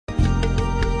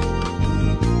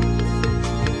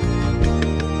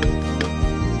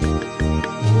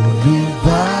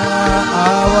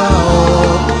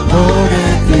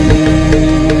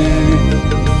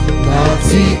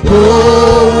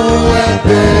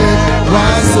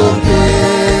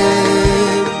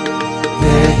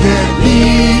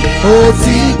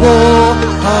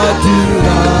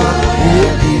àdúrà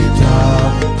èkìtà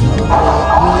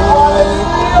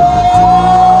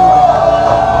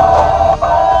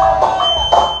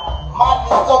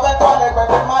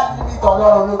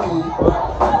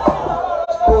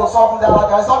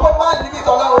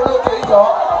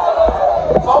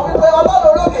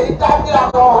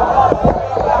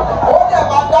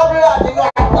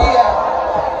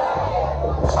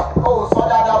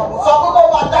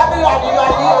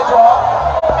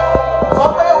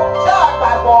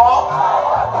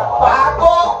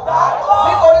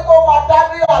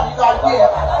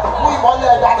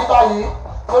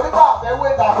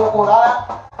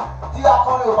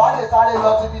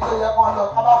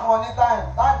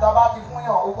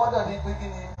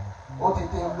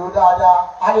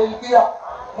hallelujah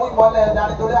mú ìmọ́lẹ̀ ẹ̀dá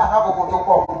nítorí ànábòkò tó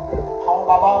pọ̀ àwọn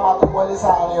bàbá wa tó wọlé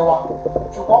sáàárín wa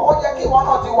ṣùgbọ́n ó yẹ kí wọ́n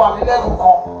náà ti wà ní lẹ́gùn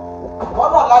kan wọ́n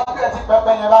náà lájú ẹ̀ ti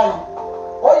pẹpẹ yẹn báyìí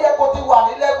ó yẹ kó ti wà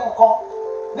ní lẹ́gùn kan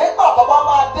nígbà tó bá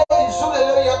máa dé ìsúlé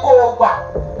ló yẹ kó o gbà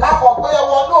káfọ̀ pé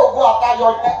wọn ní ògùn àtayọ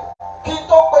yẹn kí n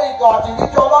tó pé ìgbà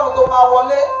àtìríjọ ọlọ́run tó máa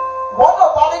wọlé wọ́n náà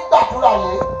bá ní gbàdúrà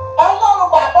yìí ọlọ́run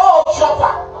bàbá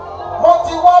ọ̀ṣọ́fà mo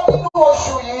ti wá nínú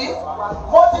oṣù yìí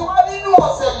mo ti wá nínú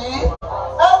ọ̀sẹ̀ yìí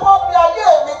ẹ wọ́n fi ayé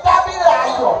mi dábìrì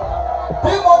ayọ̀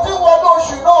bí mo ti wọnú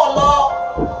oṣù náà lọ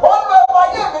wọ́n lọ ẹ̀fọ́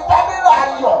ayé mi dábìrì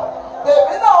ayọ̀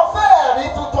èmi náà fẹ́ ẹ̀rí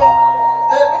tuntun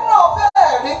èmi náà fẹ́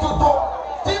ẹ̀rí tuntun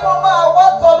tí mo máa wá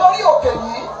sọ lórí òkè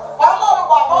yìí ọlọ́run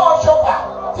bàbá ọ̀ṣọ́fà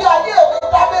tí ayé mi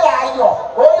dábìrì ayọ̀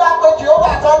ó yá pé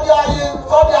Jèhófà sọ́dí ayé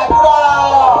sọ́dí àdúrà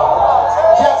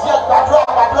yẹ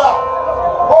gbàdúrà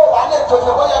ó wà lè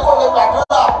tòṣe bó yẹ kó lè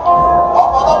gbàdúrà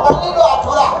ọ̀pọ̀lọpọ̀ nílò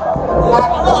àdúrà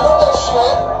ló lè ṣe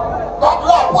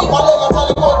gbàdúrà kú ìmọ̀lẹ́ yẹn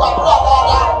sẹ́ni kó gbàdúrà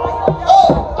dáadáa.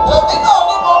 Èmi náà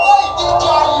ní mo mú ìdíje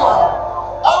ayọ̀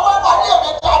ẹwọ́n máa ní èmi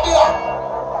dábìrà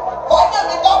wọ́n ní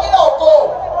èmi dábìrà ògo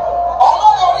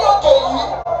ọlọ́run orí òkè yìí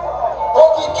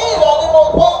òkìkí rẹ̀ ni mo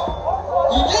gbọ́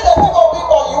ìdí rẹ̀ tí mo fi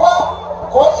bọ̀ yìí wá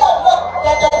kò ń ṣàdúrà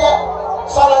gẹ́gẹ́gẹ́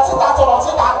sọ̀rọ̀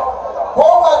síta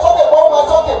wọ́n wọ ẹ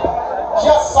sókè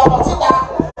yẹ sọ̀rọ̀ síta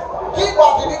kí ìgbà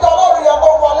tìbítọ́ ọlọ́run yẹ kó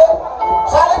wọlé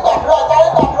sáré gbàdúrà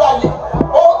yìí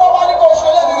ohun tó bá ní kó ṣe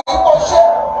lé nìyí kó ṣe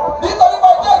nítorí pé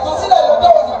ọjọ́ ìtúsílẹ̀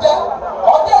lọ́jọ́ òní jẹ́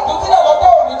ọjọ́ ìtúsílẹ̀ lọ́jọ́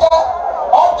òní jẹ́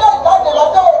ọjọ́ ìdájọ́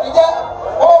lọ́jọ́ òní jẹ́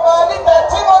òun ẹni tẹ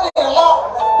tímọ́nì ńlá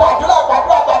gbàdúrà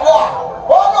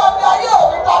wọ́n lọ bí ayé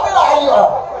mi dábìrà ayọ̀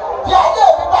bí ayé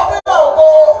mi dábìrà ògo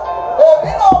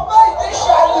èmi náà fẹ́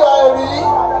ìdíṣẹ́ ayọ̀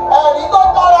ẹ̀rí tó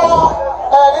dára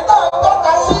ẹ̀rí náà ń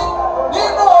tọ́ka sí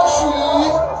nínú oṣù yìí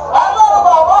ọlọ́run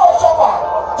bàbá ọ̀ṣọ́fà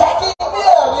jẹ́ kí ní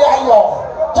ẹ̀rí ayọ̀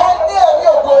jẹ́ ní ẹ̀rí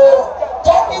ògo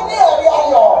jẹ́ kí ní ẹ̀rí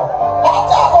ayọ̀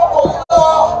láti àkókò yìí lọ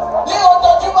ní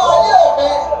ojoojúmọ́ ayé mi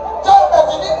jẹ́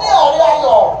bẹ̀tì ní ẹ̀rí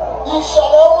ayọ̀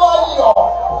ìṣẹ̀lẹ̀ owó ayọ̀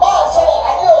máa ṣẹlẹ̀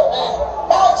láyé mi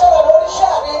máa ṣẹlẹ̀ lórí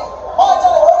iṣẹ́ mi máa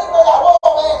ṣẹlẹ̀ lórí ìgbéyàwó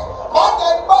mi máa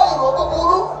jẹ́ gbọ́ ìró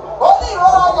búburú ó ní ìró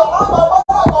ayọ̀ máa máa gbọ́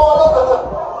àwọn olódodo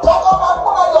jẹ́kọ́ máa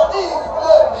gbọ́ ayọ̀ ní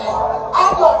ìdílé mi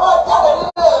ayọ̀ máa jáde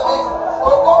nílé mi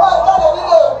ògo máa jáde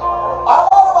nílé mi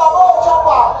ọlọ́run bàbá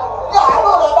ọ̀ṣọ́fà ní àánú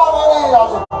rẹ̀ bá mi rìn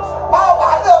ìrìnàjò báwo bá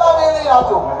dé bá mi rìn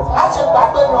ìrìnàjò á ṣe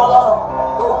gbàgbé mi ọlọ́run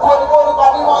ògo ni mo rí pa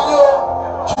mímọ́ ní o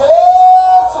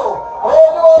Jésù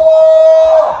olúwo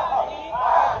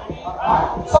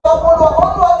sọ fún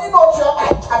olúwa nínú oṣù ọmọ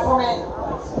ìjà fún mi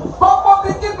gbogbo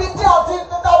bíkíbi tí a ti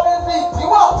dábí fi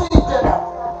ìdíwọ́ àti ìdènà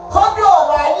sójú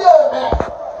ọ̀rọ̀ ayé mi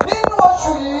nínú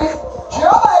oṣù yìí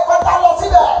Jèhófà ìpẹta lọ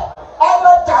síbẹ̀ ẹ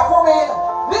lọ jà fún mi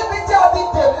níbi tí a ti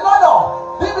tèmi lọ́nà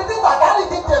níbi tí Sàtánì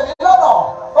ti tèmi lọ́nà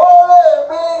oore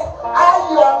mi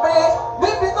ayọ̀ mi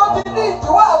níbi tó ti ní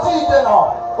ìdíwọ́ àti ìdènà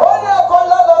ó ní ẹ̀kọ́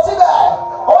lọ síbẹ̀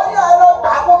ó ní ẹ lọ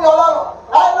gbà fún mi ọlọ́run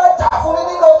ẹ lọ jà fún mi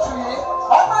nínú oṣù yìí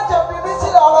ẹ má jẹ́ fi mí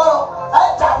sílẹ̀ ọlọ́run ẹ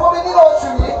jà fún mi nínú oṣù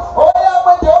yìí ó ní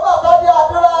ẹgbẹ́ Jèhófà tó di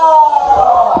àdúrà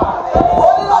ó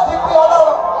ní láti pè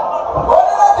ọlọ́run ó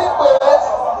ní láti pè é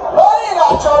lórí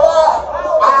ìrìnàjò rẹ.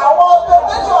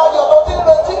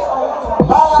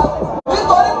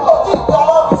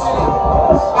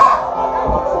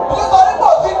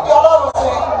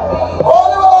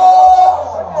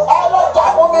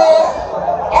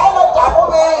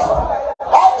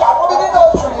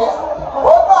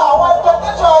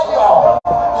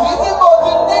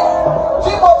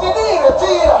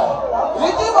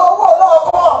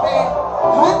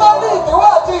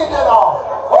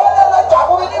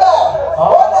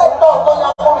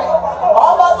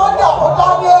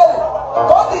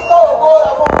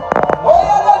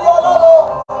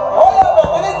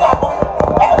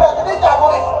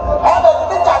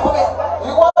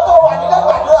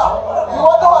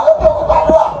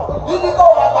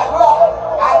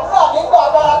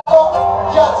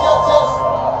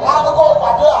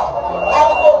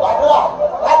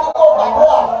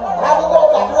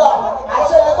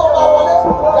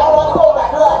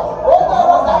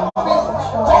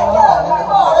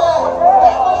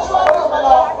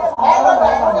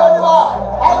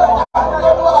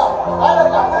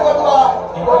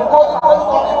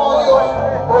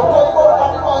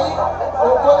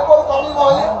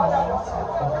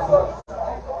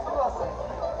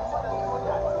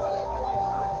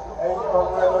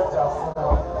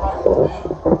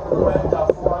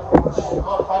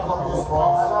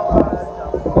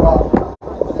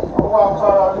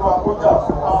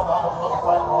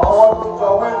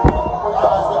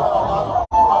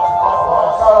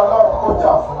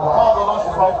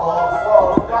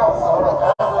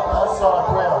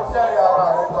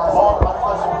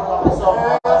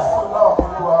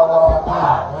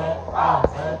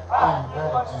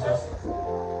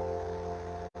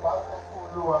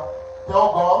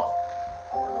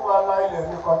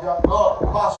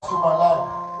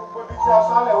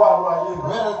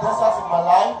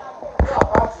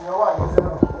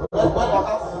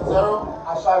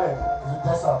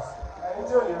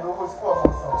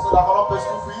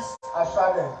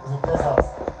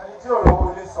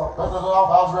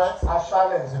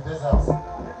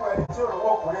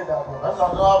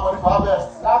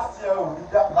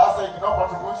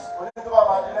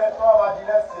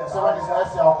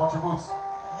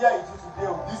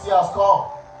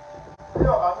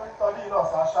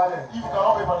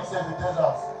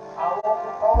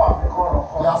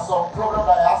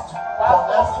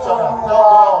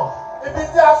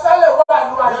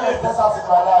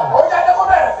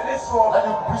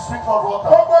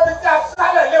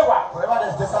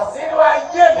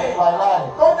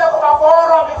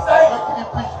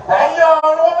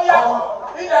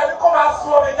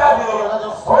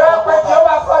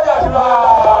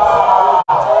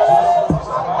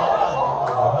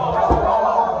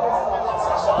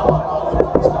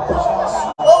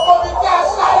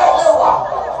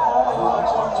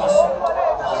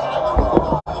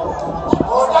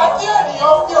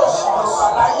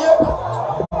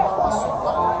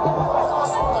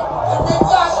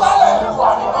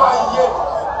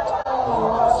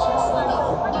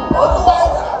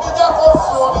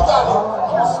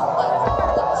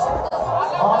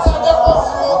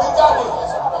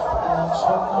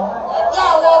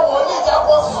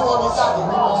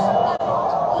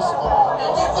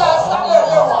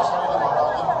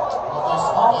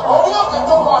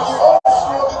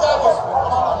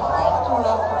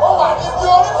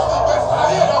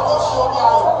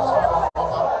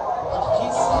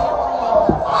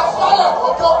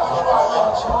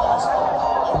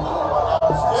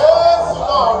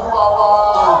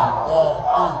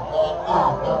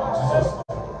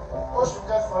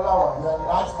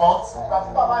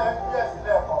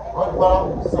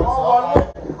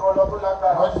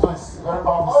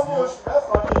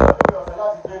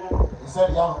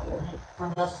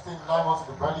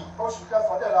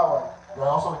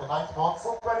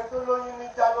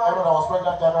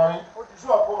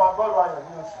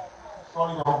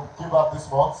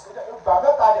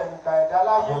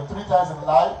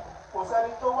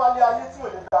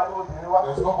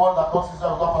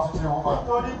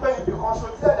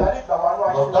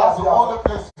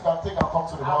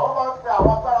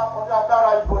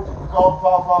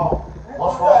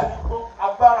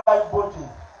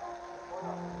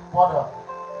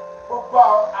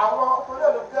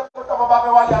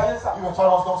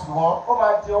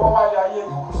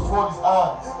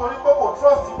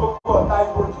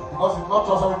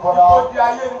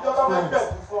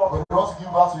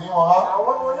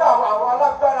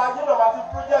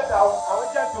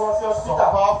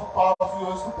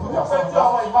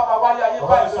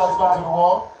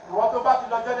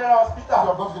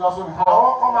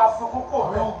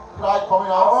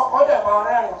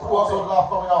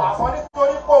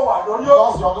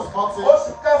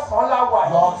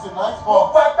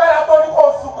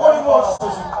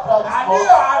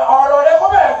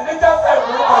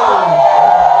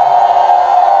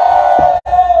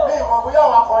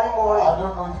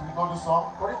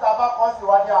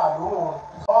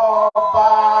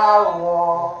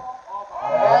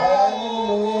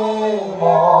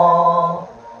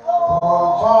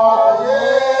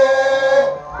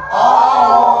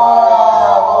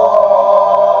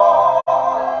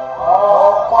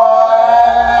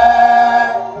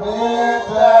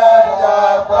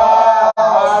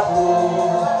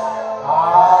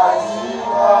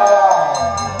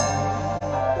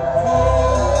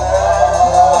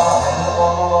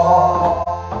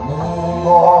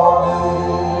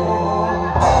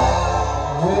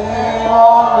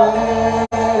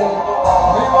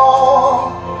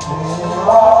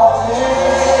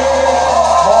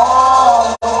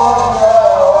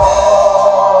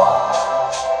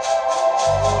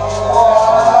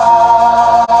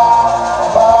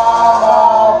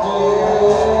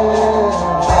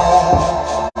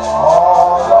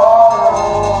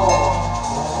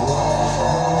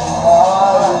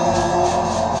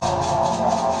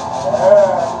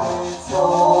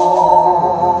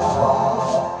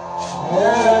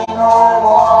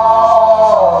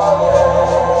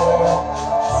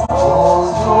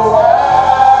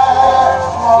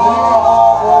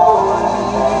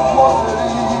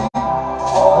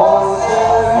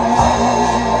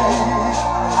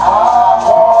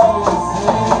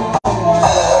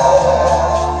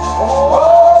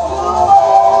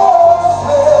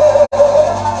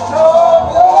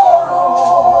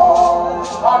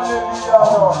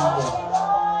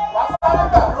 Wàá sáré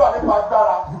gbàdúrà nípa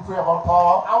agbára. You pray about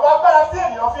power. Àwọn agbára tí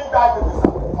ènìyàn fi ń gba agbègbè sá.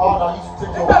 Power that you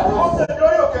take your Nígbà tí place. Mósè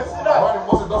lórí òkè Sínáì. When the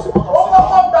Moses does it, Ó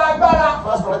kọ́kọ́ gba agbára.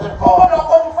 first collected Ó power. lọ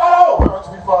kojú Fáráò. He went to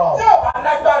be Pharaoh. Tí ò bá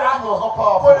lágbára, He was not kò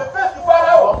powerful. lè fèsì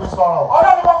Fáráò. Not face Pharaoh.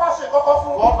 Ọlọ́run kọ́kọ́ ṣe kọ́kọ́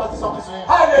fún. God bless something to him.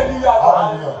 Hallelujah.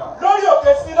 Hallelujah. Lórí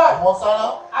òkè Sínáì, Mount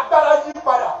Sinai, agbára yí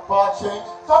padà. power change.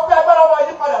 Sọ pé agbára máa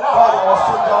yí padà Power láàárín. was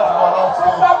changed out of my life Sọ pé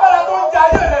today. agbára tó ń jẹ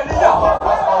ayé rẹ̀ níyà. Power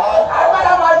bless my life.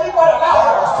 Agbára máa yí padà Power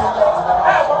láàárín. was changed out of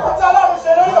Ẹ kò kú tí Ọlọ́run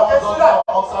ṣe lórí òkè Sínáì.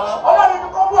 Mount Sinai. Ọlọ́run ní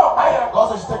kó mú ọ̀pá yẹn. God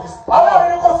said you take his Ọlọ́run power,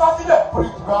 ní kó sọ sílẹ̀. put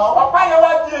it down. Ọ̀pá yẹn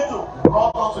wá di ejò. God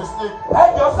goes to a snake. Ẹ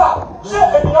jọ sà, ṣé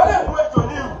ènìyàn lè mú ejò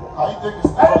ní ìrù? Can you take a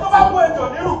Ẹni tó bá mú snake? ejò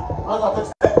ní ìrù, When I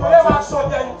take ejò yẹn máa ṣọ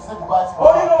jẹ ni. snake bites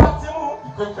Orí my ló máa ti mú.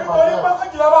 Nítorí pé kí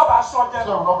jìnnà bá bàa ṣọ jẹ. so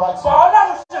will not bite Sọ you. Ọlọ́run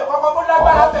ṣe ìkọ́kọ́ tó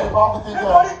lágbára bẹ̀.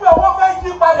 Nítorí pé owó fẹ́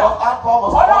yí padà. But hand power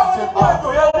was Ọlọ́run ní changed kó ejò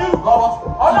out. yẹn ní ìrù. God wants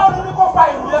Ọlọ́run ní kó fa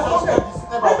ìrù yẹn sókè.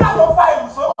 Nígbà tó fa ìrù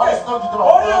sókè,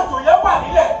 orí ejò yẹn wà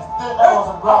nílẹ̀.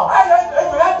 Ọ̀pá yẹn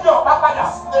ejò yẹn di ọ̀pá padà.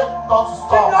 snake not to Kí ni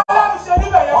stop. Ọlọ́run ṣe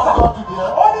níbẹ̀ yẹn What sà? did God do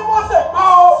there? Ó ní Mósè gbọ́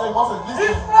o. Say Moses, listen.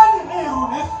 Ísírẹ́lì ní ìrù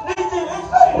ní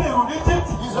Ísírẹ́lì ní ìrù ní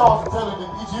Íjíbítì. Israel was the tail in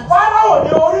Egypt. Fáráò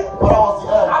ní orí. Pharaoh was the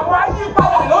head. Àwọn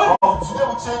ayípadà lónìí. But today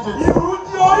we change it. Ìrù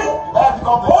di orí. Head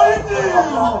become the Orí tail. di Head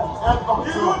ìrù. become the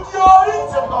Ìrù tail. di orí.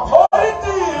 Orí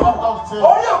di ìrù. Head become the tail.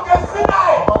 Orí òkè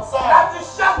Sínáì láti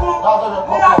ṣẹ́gun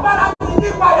ní agbára ti yí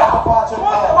padà. Wọ́n sì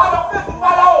wá lọ fèsì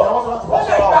Fáráò. Ó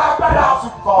lè gba agbára.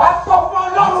 Wá sọ fún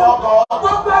Ọlọ́run.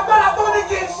 Gbogbo agbára tó ní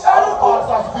kí n ṣerúkú. God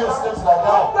says to be a slave like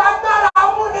that. Gbogbo agbára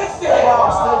amúnisìn. Power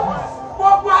of slavery.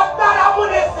 Gbogbo agbára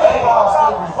amúnisìn. Power of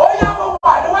slavery. Ó yá mo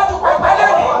wà níwájú pẹpẹ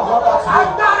lẹ́yìn.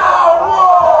 Agbára ọ̀run o.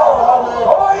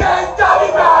 Ó yẹ jáde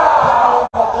gbà.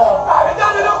 Tàbí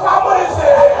jáde ló kọ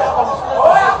amúnisìn. Ó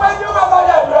yẹ pé kí ó bá bá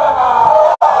yẹ dùn àgbà.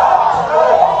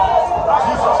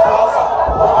 Jesus Christ.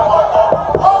 Gbogbo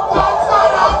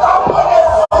agbára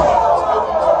amúnisìn.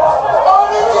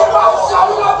 Orí kí ló ń ṣe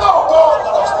àwùjọ ògo.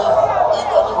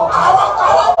 Àwọn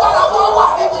alágbára tó wà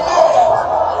nídìílé rẹ̀.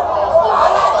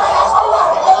 Alágbára tó wà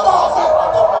nílé tó ọ̀sẹ̀.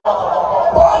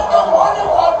 Wọ́n ní wọ́n ní wọ́n ní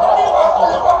wọ́n kò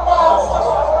ní wọ́n máa ń sọ.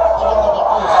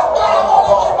 Agbára tó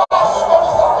ní kí máa ṣe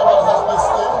òrìṣà.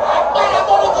 Agbára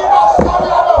tó ní kí máa ṣe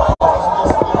àwùjọ.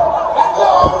 Ẹgbẹ́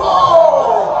ọ̀run o.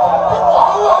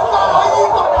 Ọ̀run agbára yìí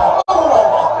tó kọ̀ wọ̀.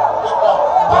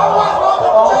 Báwo ló ń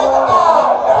jí náà?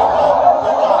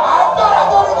 Agbára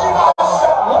tó ní kí máa ṣe.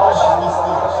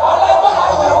 Alágbára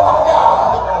yìí padà.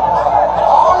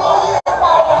 Ọ̀run yìí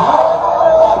padà.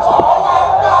 Ọwọ́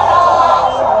agbára.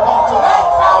 Let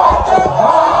power take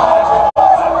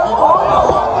power.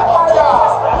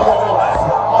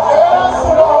 Jésù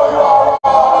ló yọ wá.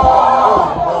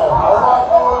 Ọwọ́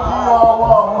tó yí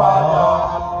ọwọ́ padà.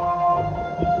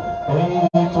 Èyí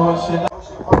tó ṣe náà. In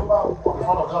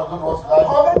front of God, don't want to lie.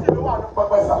 Ọmọ méjì ló wà ní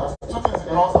pẹpẹ sà. There's two things in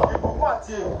the answer. Ìbùkún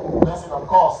àti èèwọ̀. Blessing and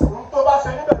curse. Ohun tó bá ṣe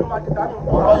níbẹ̀ ló máa dìtà ní òkú.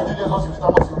 Whatever you did there is what you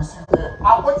determine to receive there.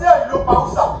 Àpótí ẹ̀yìn ló pa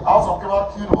Húsà. House of Kima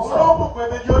killed Òun ló Musa. bùkún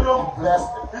ebi yóò lóhùn. Blessed.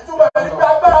 Ìtumọ̀ ẹni pé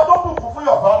agbára tó bùkún fún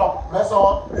yàn. Father, bless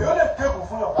someone Èyí ó lè gégùn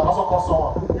fún yàn. and also curse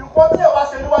someone. Nǹkan tí yàn bá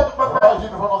ṣe níwájú pẹpẹ Whatever you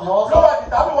did in front of the ló altar, máa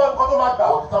dìtà ní wọn nǹkan tó máa gbà.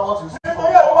 will determine what you receive.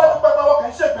 Nítorí ẹ̀ níwájú pẹpẹ wọn kì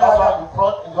í ṣègbè That's ara. why in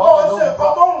front, in the Wọ́n altar, ṣe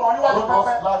nǹkan tó ń wọ̀n níwájú don't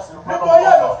pẹpẹ. relax in front of Nítorí the ẹ̀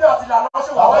altar. lòfin àti ìlànà ṣe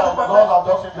wà That's wájú why the pẹpẹ. Lord have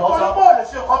just in the Nítorí altar. bọ́ọ̀ lè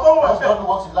ṣe nǹkan tó ń wọ̀ Just ẹ̀fẹ̀. don't do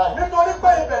what you like. Nítorí pé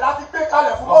ibẹ̀ láti gbé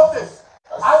kalẹ̀ fún Mósè.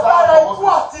 Agbára ikú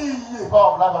àti ìyè. The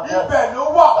power of life and death. Ibẹ̀ ló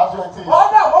wà. That's where it is. Wọ́n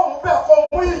náà wọ́n mú bẹ́ẹ̀ kó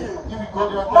mú ìyè. If you go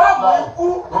there and Má take mú life, ikú.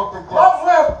 don't take Má death. mú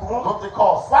ẹ̀gún. Don't take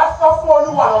curse. Wá sọ fún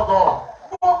Olúwa. Tell God,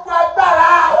 Gbogbo agbára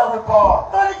every power.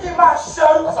 tó ní kí n máa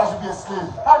ṣẹ́rú. That's why I should be a slave.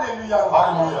 Hallelujah.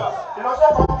 Hallelujah. Ìránṣẹ́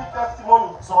kan bí testimony.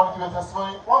 Someone give a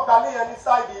testimony. Wọ́n gba léyìn ní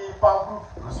sáìdì Bambú.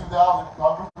 Receive the house in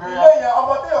our group Ilé area. yẹn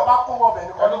ọmọ téèyàn bá kó wọbẹ̀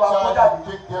ní Any kọ́ni máa kó child jáde. you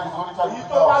take there is the only child Èyí you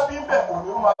tó take bá out. bí ń bẹ̀ kò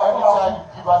ní máa Any child you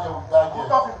give out there will die kú there.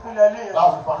 tó fi pinlẹ̀ léyìn.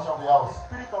 That's the foundation of the house.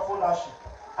 Spirit of ownership.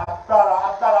 Agbára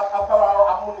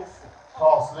amúnisìn.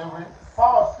 Called slavery.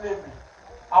 Power of slavery.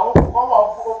 Àwọn olùkọ́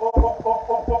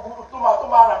wà tó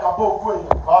máa ràgà bó ogún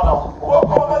èèyàn. Father,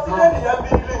 Gbogbo ọmọ tí lé nìyẹn bí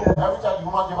ilé yẹn. every child the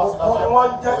woman gave us in that Òkú ni time, wọ́n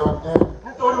ń jẹ́. they were dead.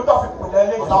 Nítorí tó fi pinlẹ̀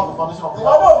léyìn. Without the foundation of the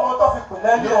Ìwọ náà house. ni wọ́n tó fi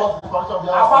pinlẹ̀ You léyìn. know what the foundation of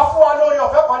the Àwa house is? fún wa lórí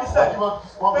ọ̀fẹ́ kan ní sẹ́yìn. Give us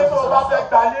one Pé tó person o bá fẹ́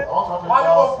gbalé, I want to wọ́n á ní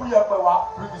kó house. bu yẹ̀pẹ̀ wá.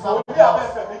 Bring this out of Òní the house.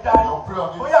 àbẹ̀fẹ̀ mi darí. Don't pray on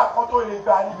it. Bóyá nǹkan tó lè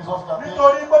gbà ní. Give us what you can pay.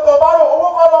 Nítorí pé tó o bá rò owó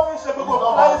kọ́ ló fi ń ṣe If gbogbo it's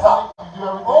not fúláyé sà. money, you do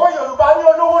everything. Owó Yorùbá ní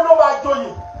olówó ló máa joyè.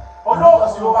 Olówó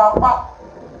ló máa pa.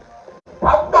 A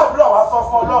gbàdúrà wá sọ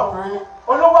fún Ọlọ́run. Pray.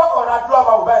 Olówó akọ̀rọ̀ àdúrà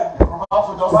máa wò báyìí. You have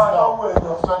to just Máa sit náwó down.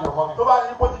 ẹ̀jọ̀. Spend your money. Tó bá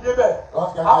ní kó ti débẹ̀,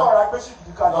 Just get akọ̀rọ̀ there. agbésí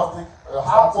gidi kalẹ̀. Just take Àpò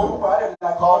start orúkọ rẹ̀ to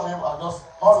láti call him and just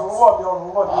ọrùn wọ̀ mí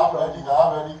ọrùn wọ̀ mí. I have ready, I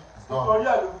have ready. It's done. Nítorí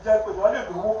ẹ̀ ló fi jẹ́ pé èèyàn lè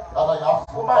lówó. That's why you have to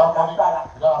Ó have máa ní money. agbára.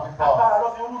 You don't have the power. Agbára ló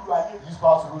fi ń rúlu ayé.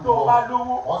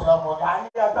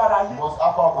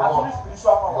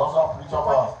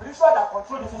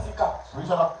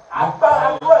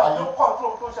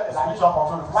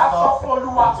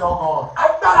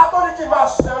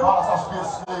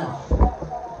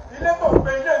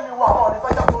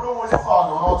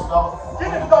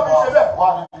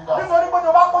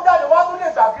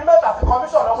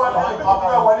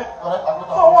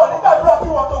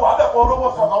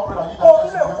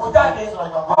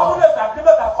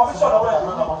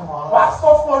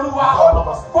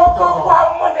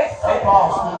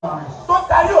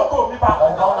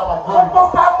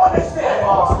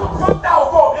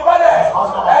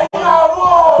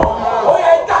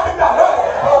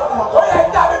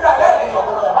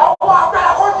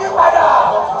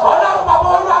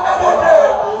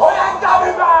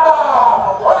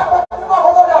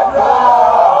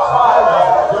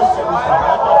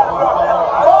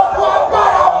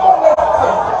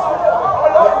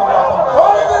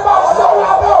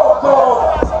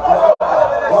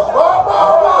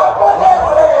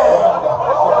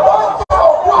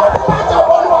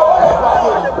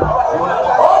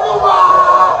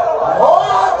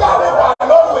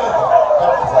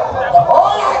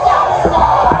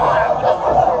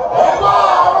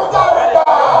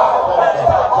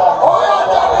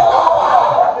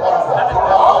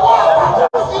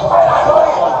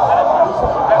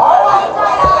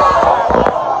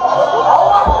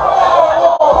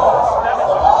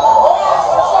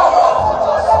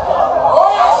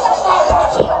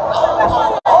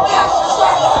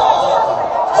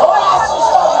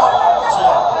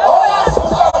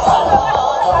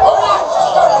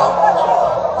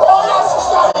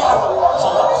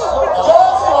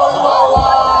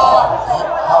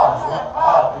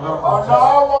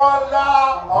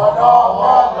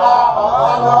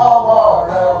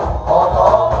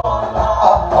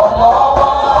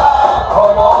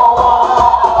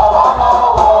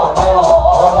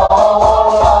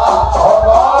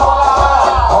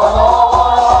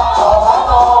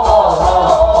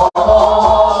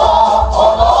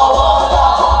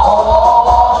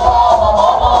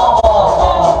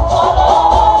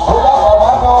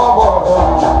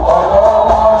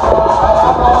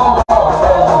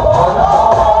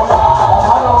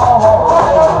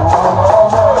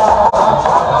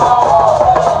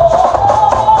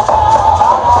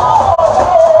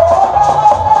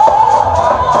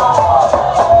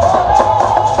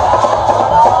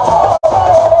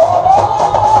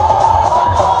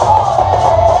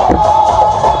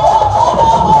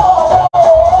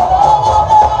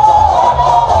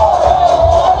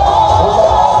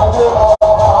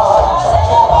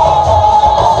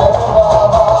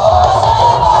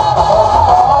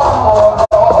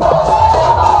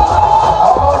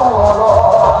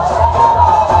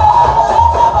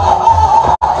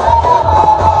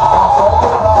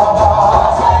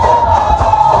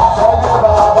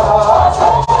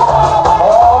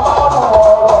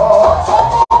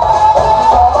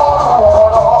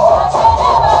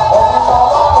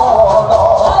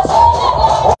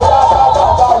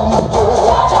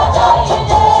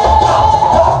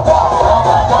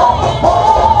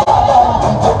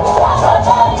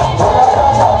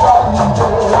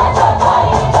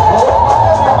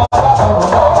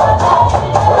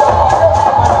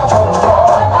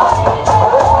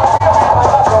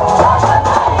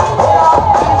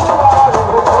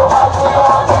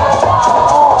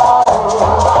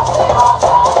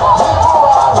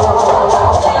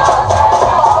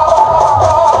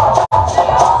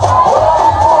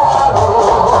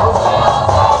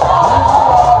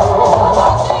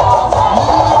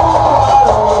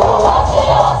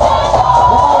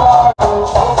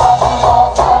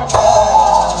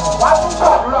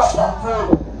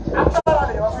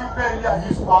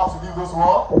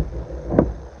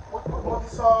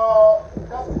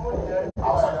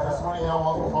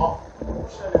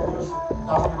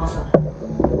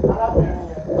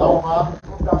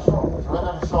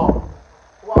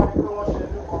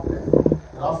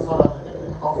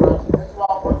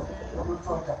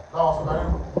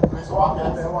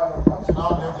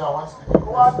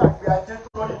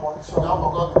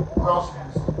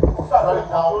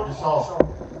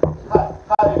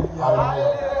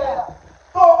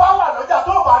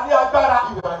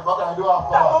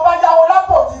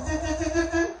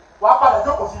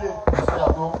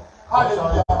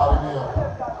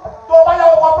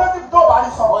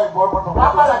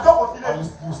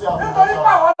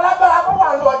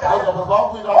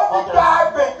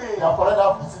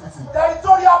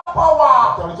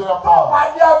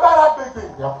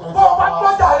 Territorial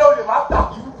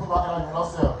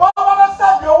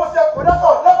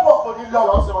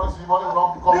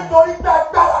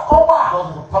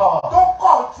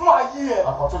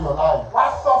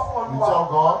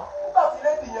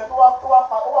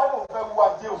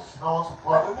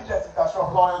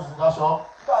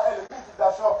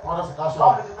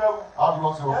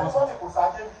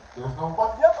There's no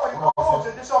But yet for the couple of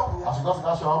the shop, as she got to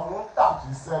that shop,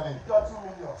 she's selling 2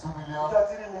 million, 2 million, 3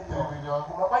 million. She don't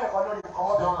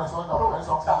Come on, like someone that brings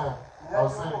something there. I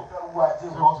was saying, so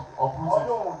you want to uproot it.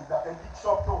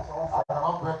 I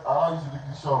cannot bet, I don't use the big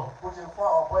shop.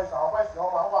 Some boys are always in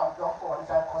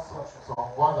construction.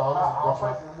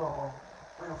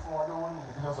 They give us some money.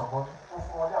 They give us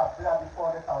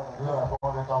 400,000. They will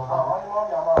uproot it.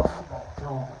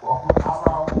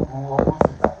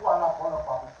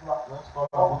 Let's call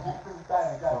it Abuki.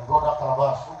 The brother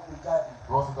Calabash.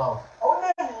 Brought it out. Some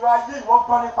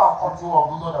two of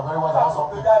those are very well have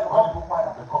something. When they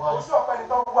cover it, those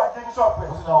that will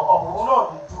uproot,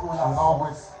 should not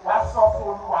waste.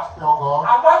 Tell God,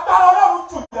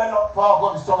 power of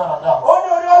God is stronger than that.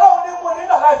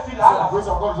 The grace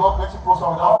of God is what makes you prosper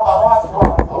without power. Our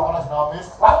is now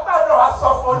missed.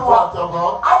 Tell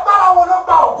God,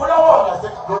 God has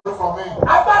taken glory from me.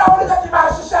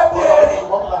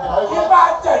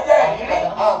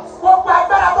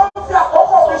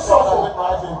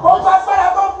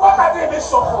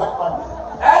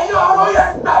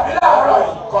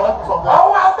 Collect from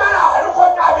them.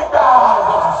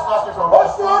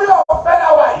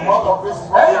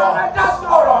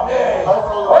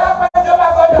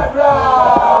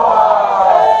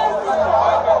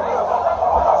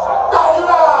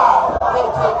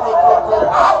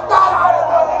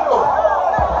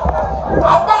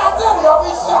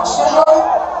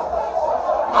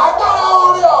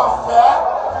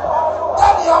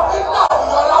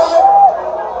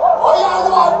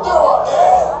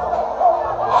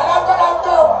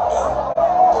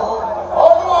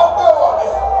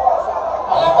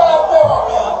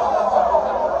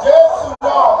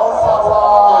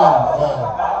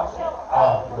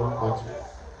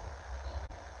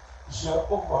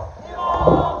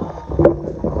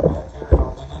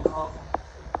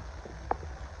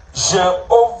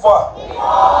 Jehovah.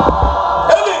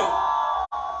 Eli.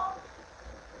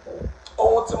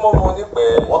 Ohun tí mo mọ̀ ni pé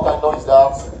what I know is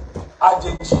that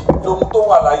àjèjì lohun tó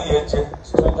wà láyé ẹ jẹ́.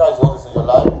 stranger is what is in your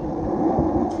life.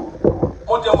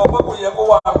 Mo jẹ́ mọ̀ pé kò yẹ kó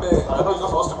wà bẹ́ẹ̀. I know it's not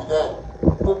supposed to be there.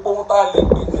 Gbogbo ohun tá a lè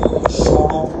pè ní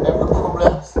ìṣòro. Every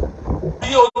problem. Bí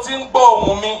o ti ń gbọ́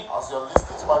ohùn mi. As you're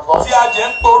listening to my voice. Tí a jẹ́ ń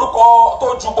pe orúkọ tó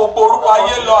ju gbogbo orúkọ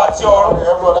ayé lọ àti ọ̀run.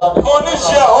 Mo ní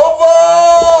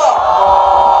Jehovah.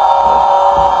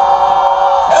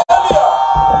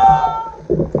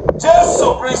 Jésù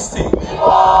Kristi.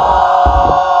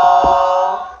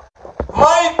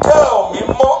 Michael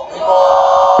mímọ́.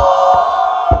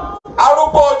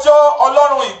 Arúgbó ọjọ́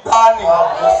Ọlọ́run ìgbàanì.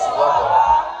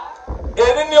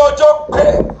 Èní ní ọjọ́ pé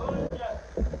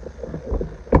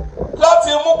láti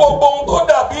mú gbogbo ohun tó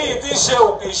dàbí ìdí ṣe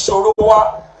òkè ìṣòro wa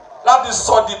láti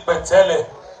sọ di pẹ̀tẹ́lẹ̀.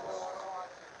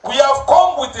 We have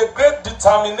come with a great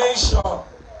determination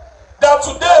that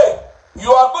today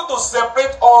you are going to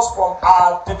separate us from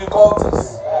our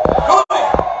difficulties.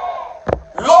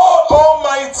 Lord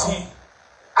Almighty,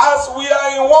 as we are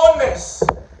in oneness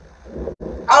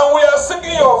and we are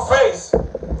seeking your face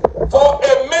for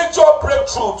a major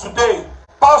breakthrough today,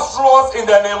 pass through us in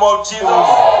the name of Jesus.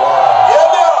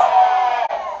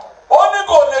 Only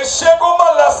go le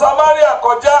shekoma la Samaria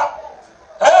kọjá.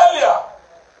 Elia,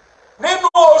 nínú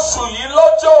oṣù yìí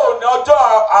lọ́jọ́ òní ọjọ́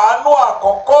àánú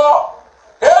àkọ́kọ́.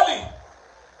 Eli,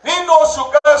 nínú oṣù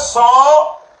kẹsàn-án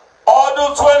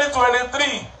ọdún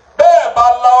 2023 bẹ́ẹ̀ bá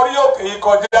la orí òkè yìí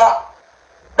kọjá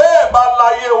bẹ́ẹ̀ bá la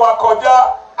ayé wa kọjá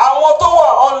àwọn tó wà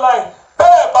online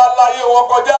bẹ́ẹ̀ bá la ayé wọn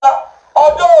kọjá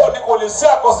ọjọ́ òní kò lè sí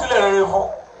àkọsílẹ̀ rere fún.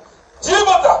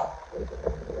 Jíbọ̀tà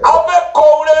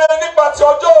abẹ́kọ̀ọ́ rere nípa ti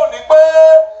ọjọ́ òní pé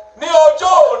ní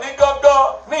ọjọ́ òní gangan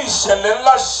ní ìṣẹ̀lẹ̀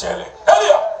ńlá ṣẹlẹ̀.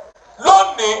 Elia,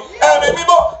 lónìí ẹ̀mí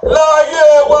mímọ́ la ayé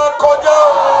wa kọjá o.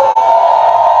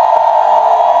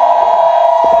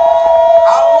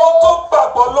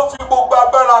 Ló fi gbogbo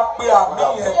agbára pe àmì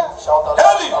yẹn.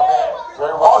 Eli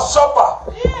ọ̀ṣọ́pà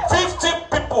 50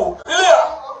 people nílẹ̀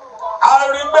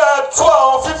àrígbẹ́ tú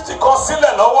àwọn 50 kan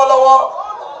sílẹ̀ lọ́wọ́lọ́wọ́.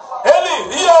 Eli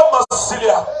ìyá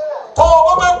màsílẹ̀ tó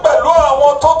gbọ́dọ̀ pẹ̀lú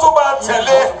àwọn tó tún máa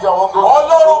tẹ̀lé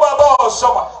Ọlọ́run bàbá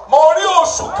ọ̀ṣọ́pà. Mo rí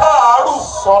oṣù káàárù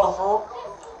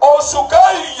oṣù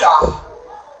káìyà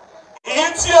èyí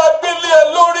tí a gbélé ẹ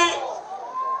lórí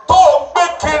tó ń gbé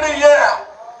kiri yẹn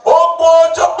ogun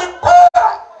ọjọ́ pípẹ́.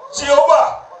 Jehovah,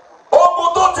 ogun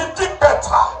tó ti di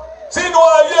pẹ̀tà sínú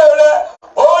ayé rẹ,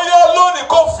 ó yá lónìí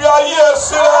kó fi ayé ẹ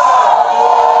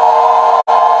sílẹ̀.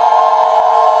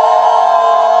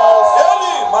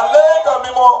 Eli màlẹ́kà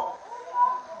mímọ́,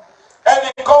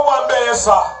 ẹnìkan wà bẹ́ẹ̀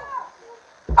sà.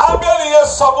 Ábẹ́lì yẹn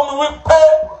sọ fún mi wípé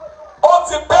ó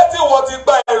ti pẹ́ tí wọ́n ti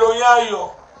gba ìròyìn ayọ̀.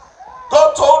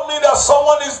 God told me that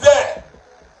someone is there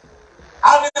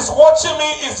and is watching me,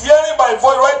 is hearing my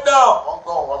voice right now.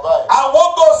 And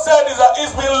what God said is that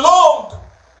it's been long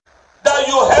that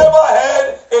you ever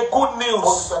heard a good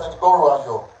news.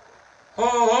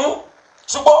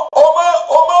 Ṣùgbọ́n o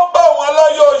máa ń bá àwọn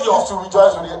aláyọ̀ yọ̀.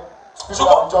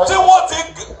 Ṣùgbọ́n tí wọ́n ti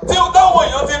táwọn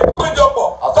èèyàn ti péjọpọ̀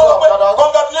tọ́lọ́ pé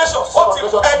congratulations ó ti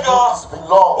pẹ́ gan-an.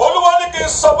 Olúwa ní kí n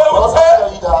sọ pé wípé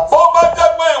bó bá jẹ́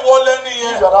pé ìwọ lẹ́ni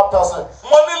yẹn.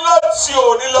 Mo ní láti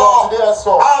òní lọ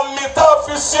àmì tá a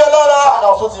fi sí ẹ lára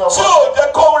tí ò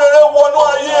jẹ́ kó rere wọnú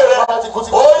ayé rẹ̀.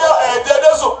 Ó yá ẹ̀jẹ̀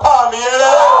Jésù pa àmì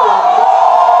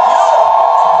rẹ̀.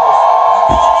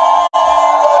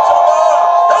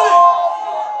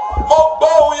 Mo gbọ́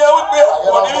ohun yẹn wípé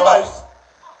ẹ̀kọ́ ní bíbá yìí.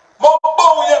 Mo gbọ́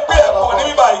ohun yẹn pé ẹ̀kọ́ ní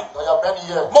bíbá yìí.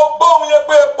 Mo gbọ́ ohun yẹn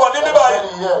pé ẹ̀kọ́ ní bíbá yìí.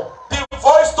 The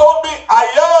voice told me I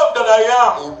am that I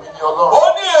am. Ó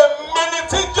ní èmi ni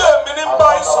tí jẹ́ èmi ní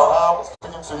báyìí sọ.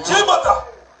 Jímọ̀tà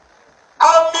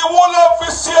àmì wo ló fi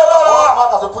sí ẹ lára?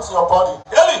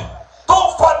 Yẹ́lì tó ń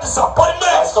fa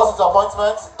disappointment.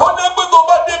 Tó ní pé tó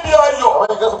bá débi ayọ̀.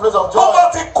 Tó bá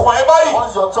ti kàn ẹ́ báyìí.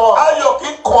 Ayọ̀ kì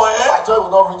í kàn ẹ́.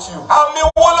 Àmì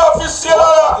wo ló fi sí ẹ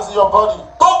lára?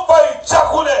 Tó ń fa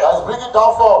ìjákulẹ̀.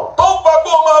 Tó ń fa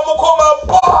kó máa mú kó máa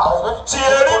bọ́.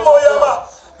 Tìrì mo yẹ ma.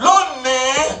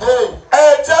 Lónìí,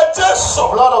 ẹ̀jẹ̀ Jésù.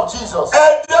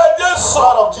 Ẹ̀jẹ̀ Jésù.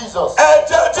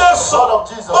 Ẹ̀jẹ̀ Jésù.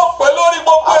 Mo pè lórí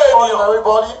gbogbo ènìyàn.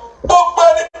 Gbogbo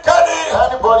ẹnikẹ́ni.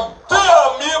 Tí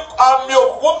àmì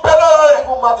òkùnkùn bẹ́ lára rẹ̀.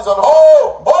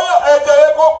 Ó yọ ẹ̀jẹ̀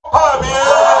yẹn kó pa àmì ẹ̀.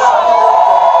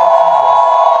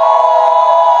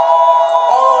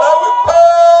 Ọ̀rẹ́ wípé.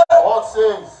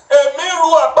 Èmi ru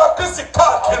àgbá Kristi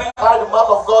káàkiri.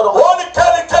 Ó ní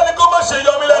kẹ́nikẹ́ni kó má ṣe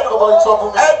yọ mí lẹ́nu.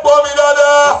 Ẹ gbọ́ mi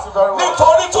dáadáa.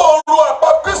 Nítorí tó ń ru àgbá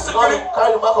Kristi kiri.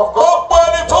 Gbogbo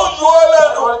ẹni tó yọ ẹ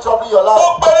lẹ́nu.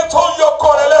 Gbogbo ẹni tó yọ ọkọ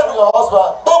rẹ lẹ́nu.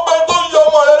 Gbogbo ẹni tó yọ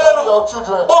ọmọ rẹ lẹ́nu.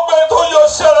 Gbogbo ẹni tó yọ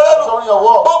iṣẹ́ rẹ lẹ́nu.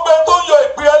 Gbogbo ẹni tó yọ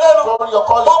ìpín rẹ lẹ́nu.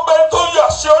 Gbogbo ẹni tó yọ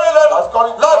àṣeyọrí lẹ́nu.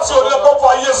 Láti òní ẹ̀kọ́ fún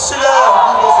ayé sílẹ̀.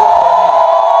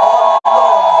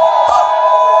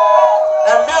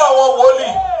 Ẹ̀mí àwọn wòlíì.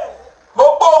 Mo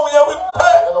gbọ́ ohun yẹn wípé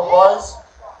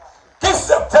kí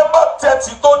September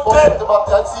 30 tó dé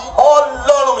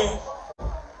Ọlọ́run mi.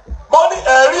 Mo ní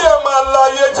ẹ̀rí ẹ̀ máa la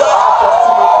ayé já.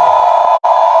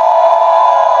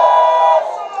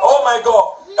 Oh my God.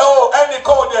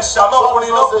 Ẹnìkan ò ní ẹ̀ṣà náà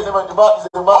ọkùnrin náà pè.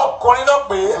 Ọkùnrin náà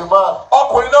pè.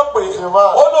 Ọkùnrin náà pè.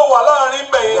 Ó ló wà láàrin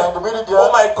mẹ́yìn.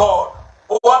 Oh my God.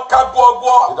 Ó wá ká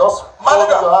gbọ́gbọ́.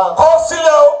 Mánìkà kọ́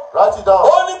sílẹ̀ o.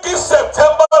 Ó ní kí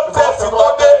September 30 tó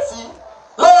dé.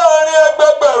 Láàrin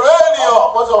ẹgbẹgbẹ̀rún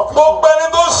ènìyàn. Gbogbo ẹni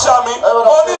tó ṣàmì.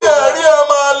 Mo ní ẹ̀rí ẹ̀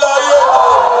máa láyé.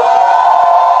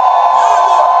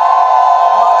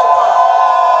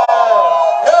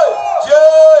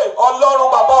 Ọlọ́run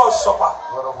bàbá òṣùpá.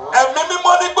 Ẹ̀mí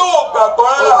mímọ́ ní pé ò gbàgbọ́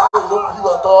rárá.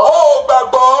 Ó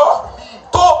gbàgbọ́.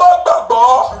 Tó o bá gbàgbọ́,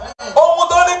 ohun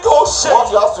tó ní kí o ṣe,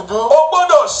 o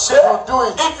gbọ́dọ̀ ṣe.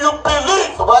 If you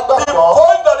believe the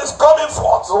voice that is coming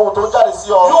forth,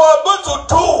 you are going to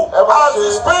do as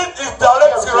the Spirit is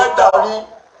directing right now.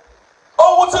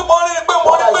 Ohun tí mo ní pé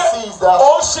mo ní pé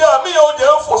ó ń ṣe àmì oúnjẹ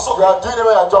ń fò sókè.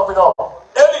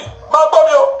 Eli, máa gbọ́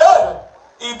mi o.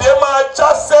 Ìdè máa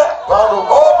jásẹ́.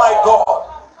 Oh my God.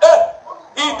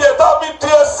 Ìdè tàbí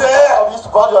díẹ̀ sẹ́.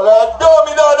 Gbé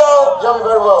omi dáadáa o.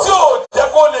 Tí ò jẹ́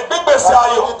kó lè gbígbèsè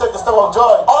ayọ̀.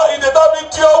 Ìdè tàbí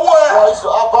di owó ẹ̀.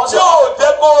 Tí ò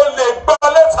jẹ́ kó lè gba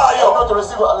lẹ́tà ayọ̀.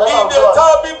 Ìdè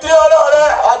tàbí di ara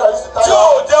rẹ̀. Tí ò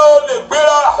jẹ́ ó lè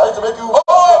gbéra.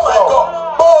 Oh my God.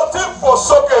 Bó o ti fò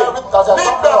sókè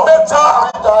nígbà mẹ́ta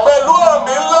pẹ̀lú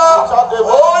àmì ńlá.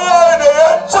 Ó yẹ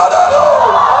ènìyàn jáde lọ.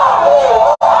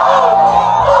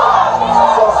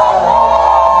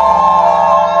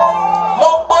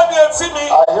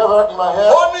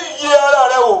 Ó ní iye ara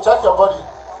rẹ wò. Check your body.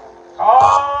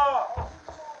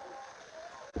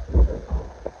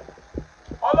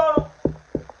 Ọlọ́run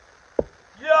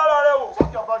iye ara rẹ wò.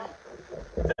 Check your body.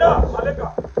 Jẹ́ àlékà.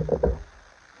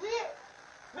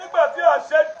 Nígbà tí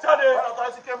àṣẹ jáde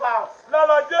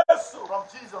lára Jésù.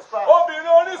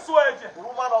 Obìnrin onísun ẹ̀jẹ̀. The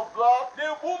woman of blood. The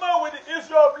woman with the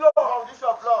issue of blood.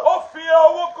 Ó fi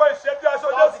owó kan ìṣẹ́jú aṣọ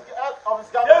Jésù.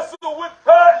 Jésù wí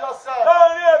pé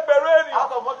láàrin ẹgbẹ̀rún ènìyàn.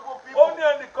 Ó ní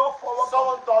ẹnìkan fọwọ́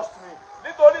kan.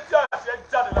 Nítorí tí àṣẹ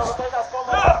jáde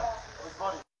lára.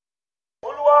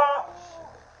 Olúwa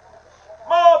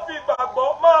máa fi ìgbàgbọ́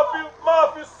máa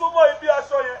fi súnmọ́ ibi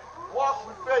aṣọ yẹn. Walk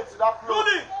with faith to that place.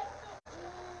 Lúlì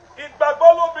ìgbàgbọ́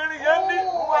lóbìnrin yẹn ní.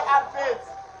 Woman had faith.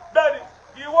 Bẹ́ẹ̀ni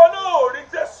ìwọ náà ò rí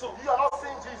Jésù. You are not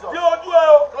seeing Jesus. Bí ojú ẹ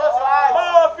o. Close your eyes.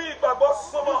 Máa fi ìgbàgbọ́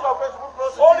súnmọ́. Use your faith to move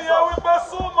close to Ó ní ẹ Jesus. wípé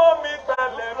súnmọ́ mi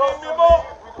pẹ̀lẹ́ mi mímọ́.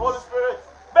 With Holy Spirit.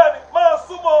 Bẹ́ẹ̀ni máa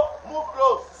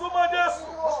súnmọ́ Jésù.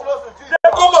 Move close to Jesus.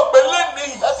 Jẹ́ kó mọ̀ pé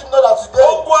lẹ́nìí. Let him know that today,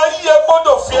 Ogun ayé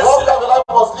gbọ́dọ̀ fi ẹ́ one sílẹ̀. time in life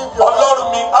must leave your life. Ọlọ́run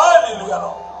mi, hallelujah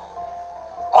náà.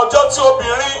 Ọjọ́ tí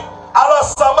obìnrin ará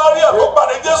Samaria tó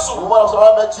pàdé Jésù The woman of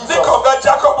Samaria met Jesus. ní kànga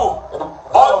Jákọ́bù.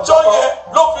 Ọjọ́ yẹn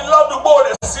ló fi ládùúgbò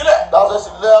rẹ̀ sílẹ̀. That's when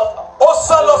she left. Ó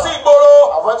sá lọ sí ìgboro.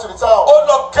 I went to the town. Ó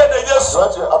lọ kéde Jésù. She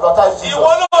went to advertise Jesus. Ìwọ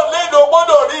náà léde o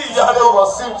gbọ́dọ̀ rí ìyanu. Today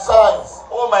was seen signs.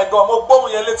 Oh my God, mo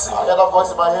gbóhùn yẹn létí. I heard that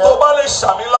voice in my Tó ear. bá lè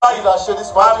ṣàmì He láàyè. that shade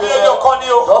this man Àmì ẹyọ kan ni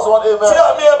o. Just one Tí amen.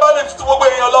 àmì ẹ bá lè tutù gbogbo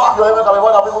èèyàn lọ. Your amen can be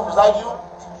more than people beside you.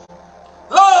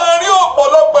 Láàárín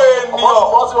ọ̀pọ̀lọpọ̀ ènìyàn Among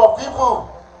the multitude of people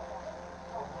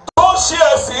tó ṣe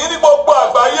ẹ̀sìn yìí ní gbogbo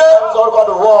àgbáyé. all over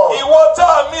the world. Ìwọ tá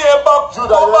àmì ẹ bá tó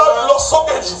bá lọ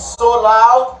sókè jù. It's so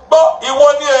loud. Gbọ́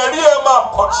ìwọ ni ẹ̀rí ẹ máa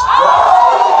pọ̀ jù.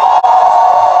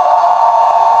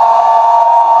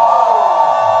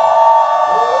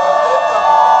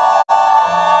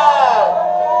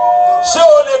 Ṣé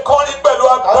o lè kọrin pẹ̀lú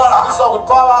agbára? This song with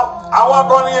power. Àwọn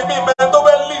akọrin èmi mẹ́rin tó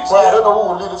fẹ́ lead Well, I don't yẹn. know who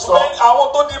will lead this song. Àwọn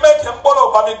tó di mẹ́kì ń gbọ́dọ̀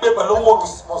bá mi gbé pẹ̀lú owó mi.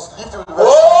 Must lift it with the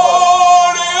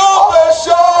Orin ó fẹ́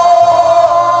ṣọ́.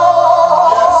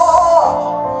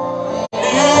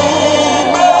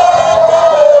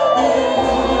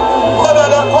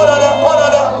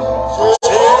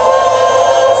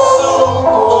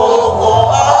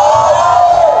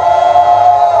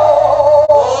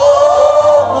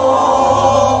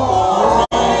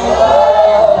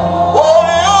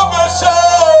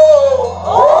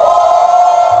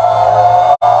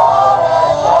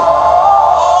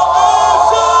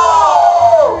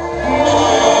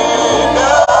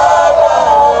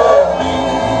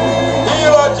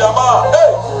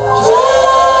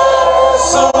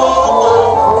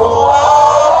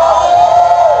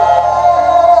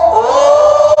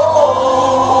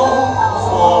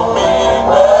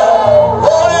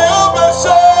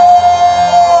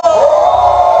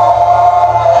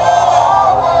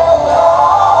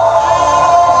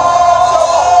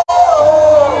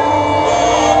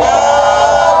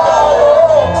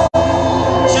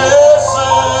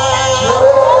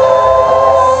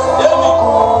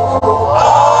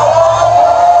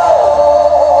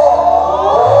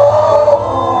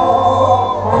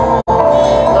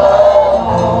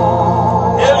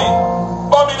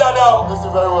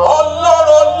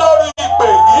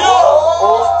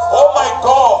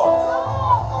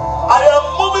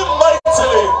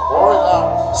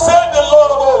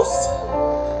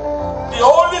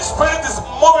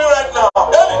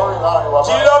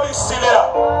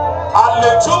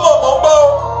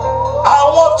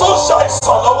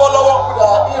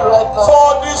 For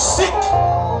the sick,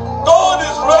 God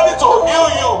is ready to heal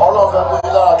you,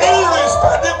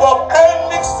 irrespective of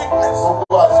any sickness,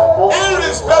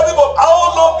 irrespective of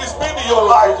how long it's been in your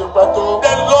life.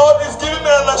 The Lord is giving me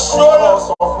an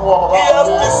assurance. He has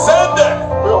descended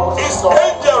His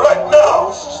angel right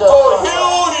now to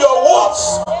heal your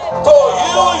wounds, to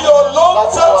heal your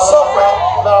long-term suffering.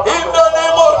 In the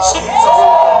name of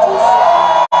Jesus.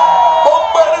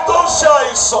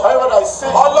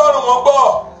 Ọlọ́run wọn gbọ́,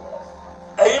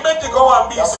 ẹ̀yin méjì kan wà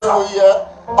bí ìsà.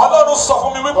 Ọlọ́run sọ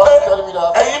fún mi wípé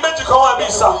ẹ̀yin méjì kan wà bí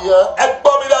ìsà. Ẹ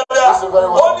gbọ́ mi dáadáa.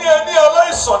 Ó ní ẹni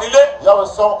aláìsàn nílé.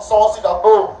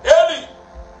 Eli,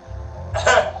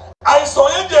 àìsàn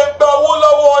yẹn jẹ́ gba owó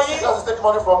lọ́wọ́ yín.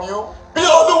 Bí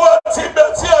Olúwa ti bẹ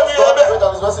tí ẹ̀mí rẹ̀ bẹ̀.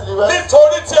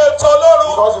 Nítorí tí ẹ tọ́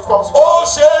Ọlọ́run, ó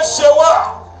ṣeé ṣe wá.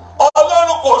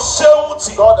 Ọlọ́run kò ṣeun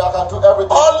tì.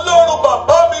 Ọlọ́run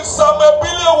bàbá mi Samuel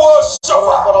Bílẹ̀ wo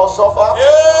ṣọ̀fà.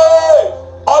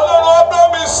 Ọlọ́run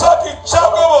Abraham Isaki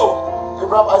Jacobo.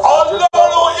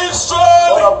 Ọlọ́run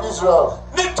Israẹli.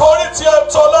 Nítorí tí ẹ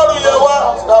tọ́ Ọlọ́run yẹn wá.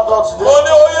 Mo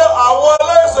ní oyè àwọn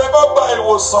aláìsàn kan gba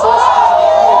ìwòsàn.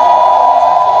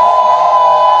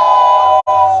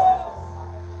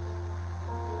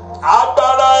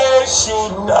 Agbára èṣù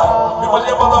dà. Bí mo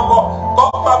ṣe bọ́lá kọ́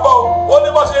pápá ó ní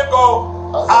bó ṣe kọ́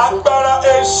agbára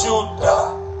èṣù dà.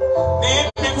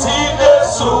 Níbi tí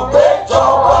Jésù gbé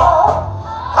jọba,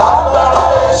 agbára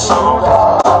èṣù dà.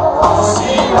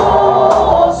 Sí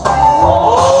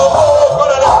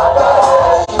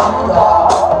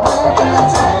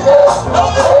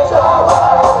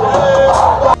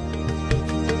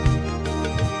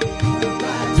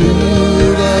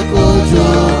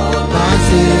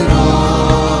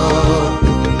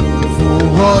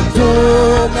Ọdún